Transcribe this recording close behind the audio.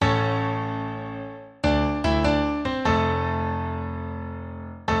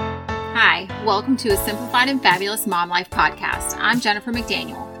Hi, welcome to a Simplified and Fabulous Mom Life podcast. I'm Jennifer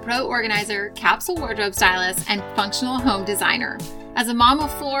McDaniel, pro organizer, capsule wardrobe stylist, and functional home designer. As a mom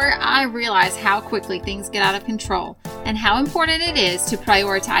of four, I realize how quickly things get out of control and how important it is to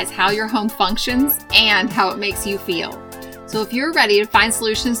prioritize how your home functions and how it makes you feel. So if you're ready to find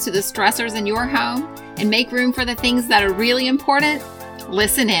solutions to the stressors in your home and make room for the things that are really important,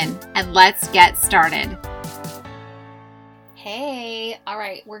 listen in and let's get started. Hey, all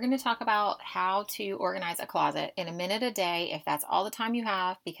right, we're going to talk about how to organize a closet in a minute a day if that's all the time you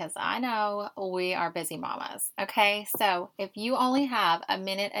have, because I know we are busy mamas. Okay, so if you only have a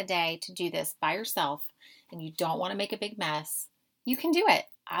minute a day to do this by yourself and you don't want to make a big mess, you can do it.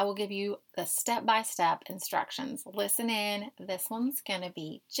 I will give you the step-by-step instructions. Listen in, this one's going to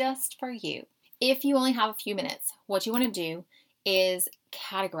be just for you. If you only have a few minutes, what you want to do is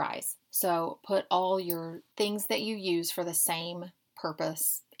categorize. So put all your things that you use for the same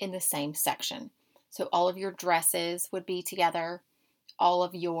purpose in the same section. So all of your dresses would be together. All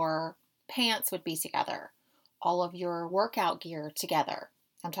of your pants would be together. All of your workout gear together.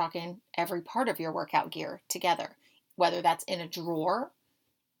 I'm talking every part of your workout gear together, whether that's in a drawer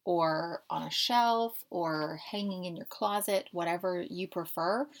or on a shelf or hanging in your closet, whatever you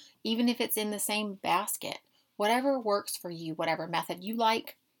prefer, even if it's in the same basket, whatever works for you, whatever method you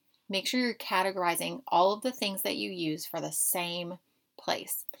like. Make sure you're categorizing all of the things that you use for the same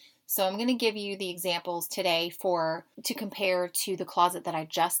place. So I'm going to give you the examples today to compare to the closet that I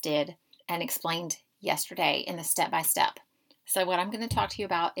just did and explained yesterday in the step-by-step. So what I'm going to talk to you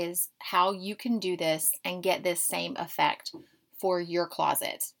about is how you can do this and get this same effect for your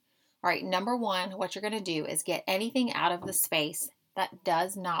closet. All right, number one, what you're going to do is get anything out of the space that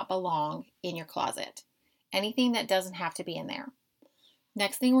does not belong in your closet. Anything that doesn't have to be in there.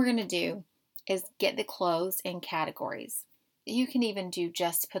 Next thing we're going to do is get the clothes in categories. You can even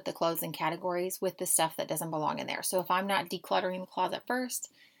just put the clothes in categories with the stuff that doesn't belong in there. So if I'm not decluttering the closet first,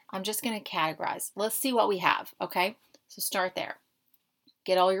 I'm just going to categorize. Let's see what we have, okay? So start there.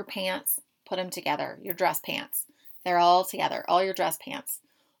 Get all your pants, put them together, your dress pants. They're all together, all your dress pants,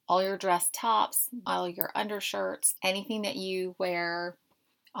 all your dress tops, all your undershirts, anything that you wear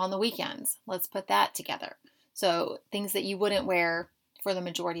on the weekends. Let's put that together. So things that you wouldn't wear for the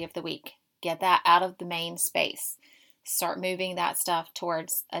majority of the week. Get that out of the main space. Start moving that stuff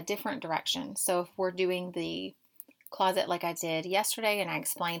towards a different direction. So if we're doing the closet like I did yesterday and I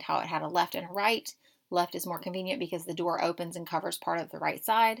explained how it had a left and a right, left is more convenient because the door opens and covers part of the right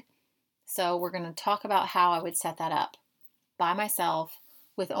side. So we're going to talk about how I would set that up by myself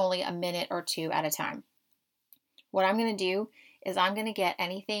with only a minute or two at a time. What I'm going to do is I'm going to get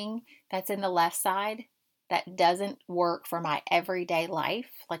anything that's in the left side that doesn't work for my everyday life,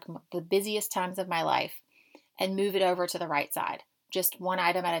 like the busiest times of my life, and move it over to the right side. Just one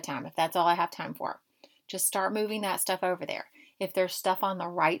item at a time, if that's all I have time for. Just start moving that stuff over there. If there's stuff on the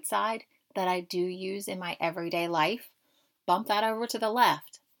right side that I do use in my everyday life, bump that over to the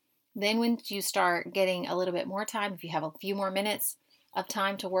left. Then when you start getting a little bit more time, if you have a few more minutes of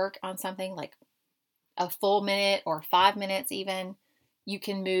time to work on something, like a full minute or 5 minutes even, you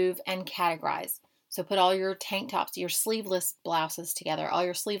can move and categorize. So put all your tank tops, your sleeveless blouses together, all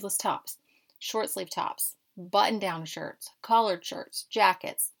your sleeveless tops, short sleeve tops, button-down shirts, collared shirts,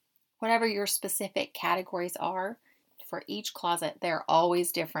 jackets, whatever your specific categories are. For each closet, they're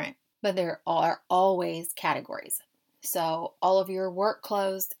always different, but there are always categories. So all of your work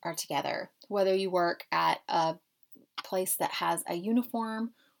clothes are together, whether you work at a place that has a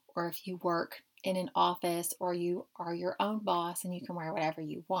uniform or if you work in an office or you are your own boss and you can wear whatever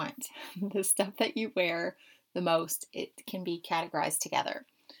you want. The stuff that you wear the most, it can be categorized together.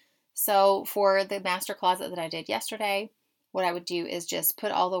 So for the master closet that I did yesterday, what I would do is just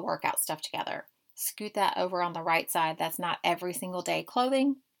put all the workout stuff together. Scoot that over on the right side. That's not every single day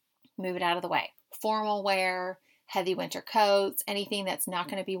clothing. Move it out of the way. Formal wear, heavy winter coats, anything that's not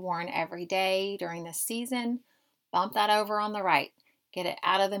going to be worn every day during this season, bump that over on the right. Get it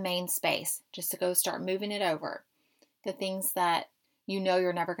out of the main space just to go start moving it over. The things that you know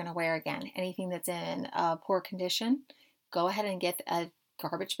you're never going to wear again, anything that's in poor condition, go ahead and get a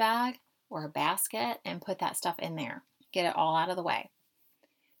garbage bag or a basket and put that stuff in there. Get it all out of the way.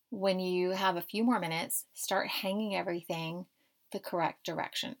 When you have a few more minutes, start hanging everything the correct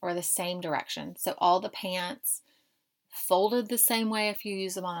direction or the same direction. So all the pants folded the same way if you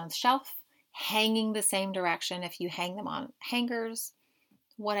use them on a shelf, hanging the same direction if you hang them on hangers,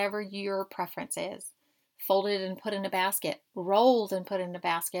 whatever your preference is. Folded and put in a basket, rolled and put in a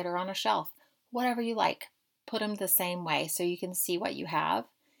basket or on a shelf, whatever you like. Put them the same way so you can see what you have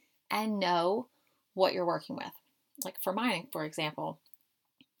and know what you're working with. Like for mine, for example,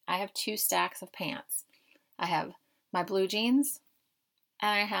 I have 2 stacks of pants. I have my blue jeans and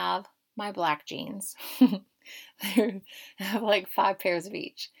I have my black jeans. I have like 5 pairs of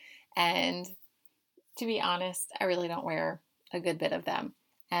each. And to be honest, I really don't wear a good bit of them.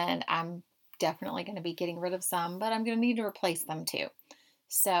 And I'm definitely going to be getting rid of some, but I'm going to need to replace them too.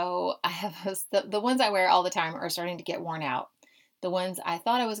 So I have the ones I wear all the time are starting to get worn out. The ones I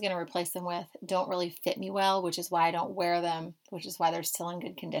thought I was going to replace them with don't really fit me well, which is why I don't wear them, which is why they're still in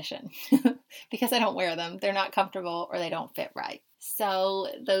good condition. Because I don't wear them. They're not comfortable or they don't fit right. So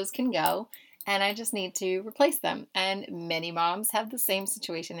those can go, and I just need to replace them. And many moms have the same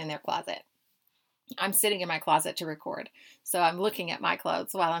situation in their closet. I'm sitting in my closet to record, so I'm looking at my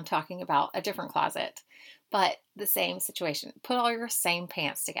clothes while I'm talking about a different closet. But the same situation. Put all your same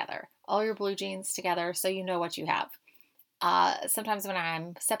pants together, all your blue jeans together, so you know what you have. Sometimes when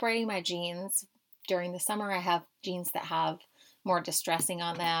I'm separating my jeans during the summer, I have jeans that have more distressing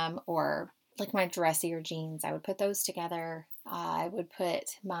on them, or like my dressier jeans. I would put those together. I would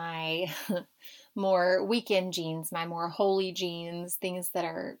put my more weekend jeans, my more holy jeans, things that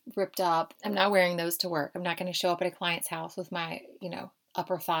are ripped up. I'm not wearing those to work. I'm not going to show up at a client's house with my,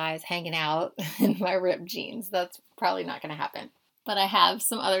 upper thighs hanging out in my ripped jeans. That's probably not going to happen. But I have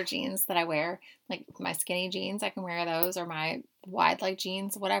some other jeans that I wear, like my skinny jeans. I can wear those, or my wide leg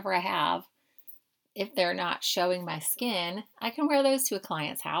jeans, whatever I have. If they're not showing my skin, I can wear those to a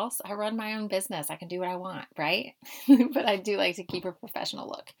client's house. I run my own business. I can do what I want, right? But I do like to keep a professional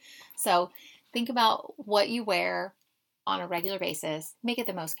look. So think about what you wear on a regular basis. Make it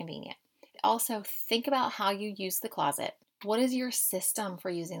the most convenient. Also, think about how you use the closet. What is your system for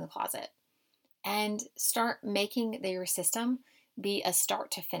using the closet? And start making your system be a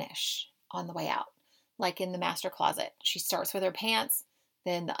start to finish on the way out. Like in the master closet, she starts with her pants,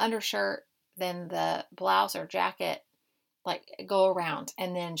 then the undershirt, then the blouse or jacket, like go around,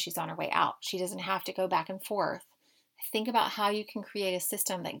 and then she's on her way out. She doesn't have to go back and forth. Think about how you can create a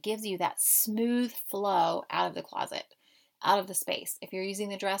system that gives you that smooth flow out of the closet, out of the space. If you're using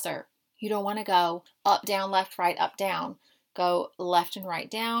the dresser, you don't want to go up, down, left, right, up, down. Go left and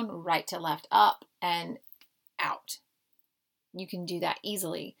right down, right to left up, and out. You can do that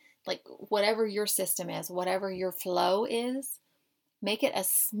easily. Like whatever your system is, whatever your flow is, make it a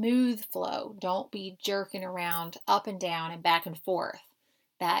smooth flow. Don't be jerking around up and down and back and forth.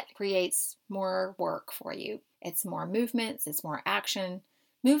 That creates more work for you. It's more movements, it's more action.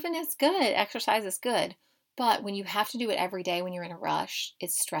 Movement is good, exercise is good, but when you have to do it every day when you're in a rush,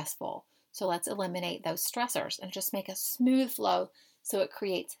 it's stressful. So let's eliminate those stressors and just make a smooth flow so it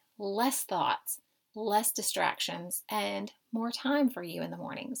creates less thoughts, less distractions, and more time for you in the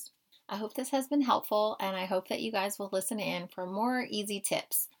mornings. I hope this has been helpful, and I hope that you guys will listen in for more easy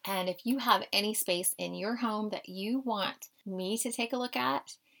tips. And if you have any space in your home that you want me to take a look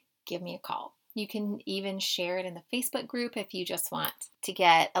at, give me a call. You can even share it in the Facebook group if you just want to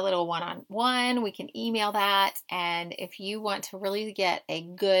get a little one-on-one. We can email that. And if you want to really get a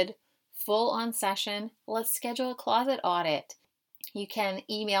good full-on session, let's schedule a closet audit. You can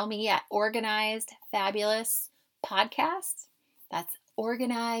email me at organizedfabulouspodcast. That's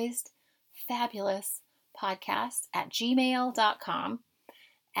organizedfabulouspodcast@gmail.com.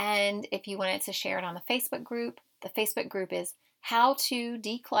 And if you wanted to share it on the Facebook group is How to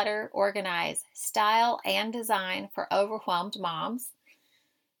Declutter, Organize, Style, and Design for Overwhelmed Moms.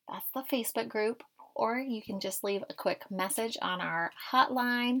 That's the Facebook group. Or you can just leave a quick message on our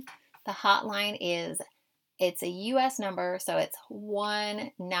hotline. The hotline it's a U.S. number, so it's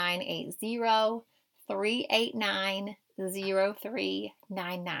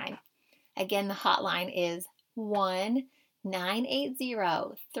 1-980-389-0399. Again, the hotline is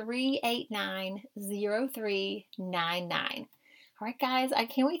 1-980-389-0399. All right, guys, I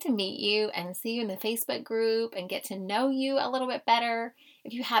can't wait to meet you and see you in the Facebook group and get to know you a little bit better.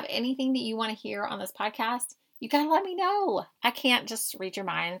 If you have anything that you want to hear on this podcast, you got to let me know. I can't just read your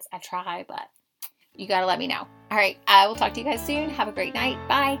minds. I try, but you got to let me know. All right, I will talk to you guys soon. Have a great night.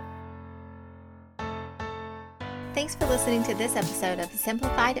 Bye. Thanks for listening to this episode of the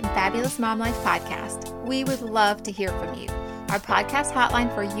Simplified and Fabulous Mom Life podcast. We would love to hear from you. Our podcast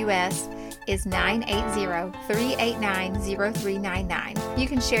hotline for US is 980-389-0399. You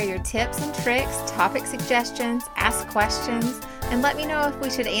can share your tips and tricks, topic suggestions, ask questions, and let me know if we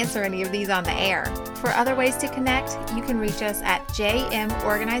should answer any of these on the air. For other ways to connect, you can reach us at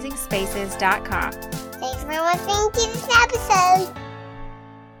jmorganizingspaces.com. Thanks for listening to this episode.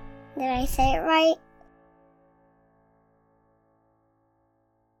 Did I say it right?